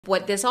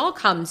What this all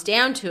comes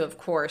down to, of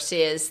course,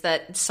 is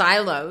that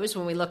silos,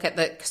 when we look at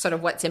the sort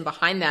of what's in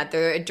behind that,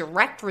 they're a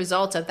direct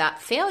result of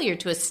that failure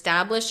to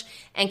establish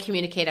and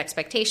communicate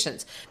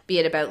expectations, be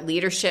it about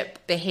leadership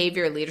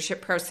behavior,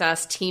 leadership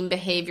process, team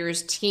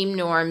behaviors, team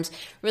norms,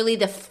 really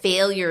the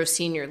failure of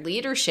senior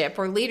leadership,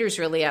 or leaders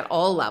really at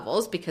all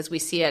levels, because we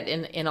see it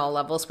in all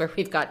levels where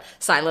we've got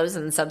silos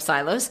and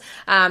sub-silos.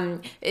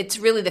 It's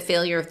really the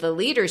failure of the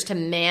leaders to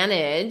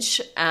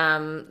manage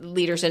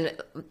leaders and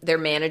their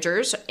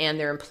managers and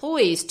their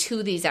employees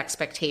to these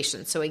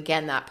expectations. So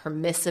again, that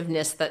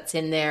permissiveness that's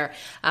in there.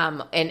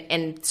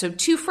 And so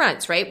two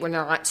fronts, right? We're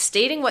not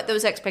stating what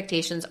those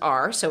expectations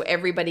are. So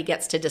everybody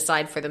gets to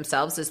decide for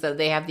themselves as though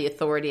they have the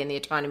authority and the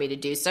autonomy to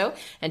do so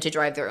and to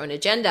drive their own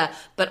agenda.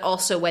 But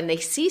also when they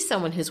see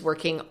someone who's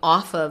working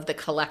off of the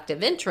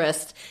collective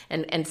interest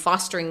and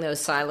fostering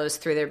those silos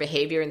through their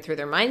behavior and through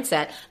their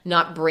mindset,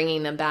 not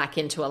bringing them back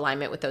into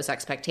alignment with those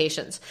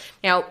expectations.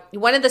 Now,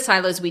 one of the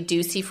silos we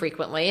do see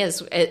frequently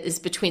is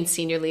between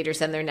senior leaders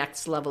and their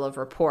next level of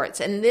reports.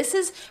 And this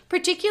is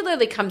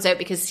particularly comes out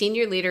because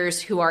senior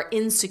leaders who are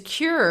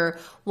insecure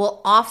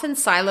will often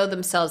silo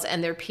themselves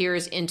and their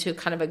peers into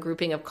kind of a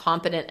grouping of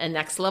competent and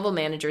next level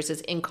managers as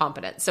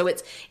incompetent. So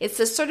it's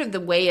this sort of the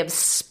way of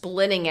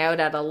splitting out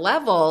at a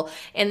level,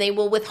 and they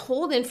will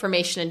withhold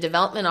information and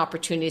development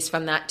opportunities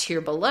from that tier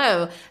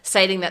below,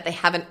 citing that they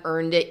haven't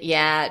earned it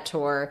yet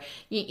or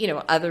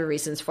other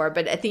reasons for it.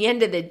 But at the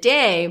end of the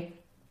day,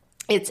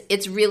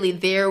 it's really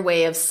their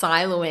way of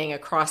siloing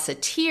across a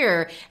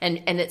tier,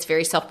 and it's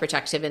very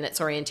self-protective in its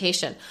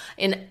orientation.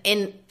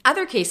 In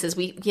other cases,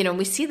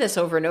 we see this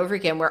over and over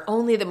again, where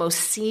only the most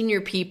senior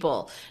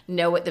people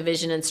know what the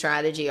vision and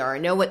strategy are,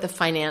 know what the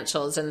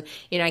financials. And,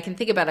 I can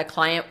think about a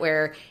client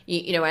where,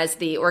 as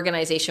the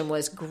organization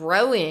was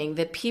growing,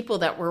 the people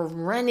that were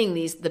running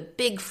the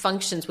big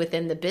functions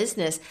within the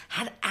business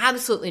had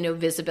absolutely no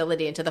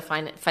visibility into the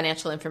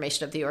financial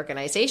information of the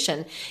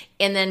organization.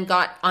 And then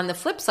got, on the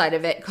flip side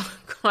of it,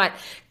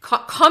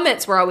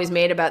 comments were always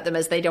made about them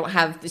as they don't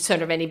have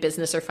sort of any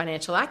business or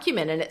financial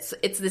acumen. And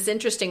it's this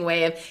interesting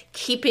way of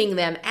keeping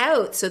them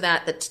out so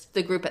that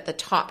the group at the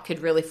top could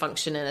really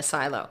function in a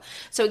silo.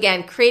 So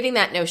again, creating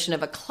that notion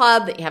of a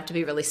club that you have to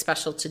be really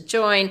special to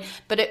join,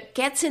 but it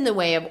gets in the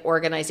way of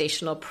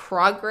organizational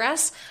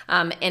progress.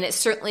 And it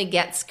certainly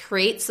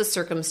creates the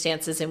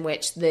circumstances in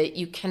which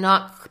you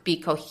cannot be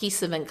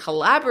cohesive and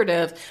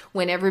collaborative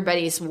when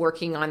everybody's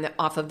working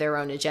off of their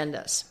own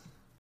agendas.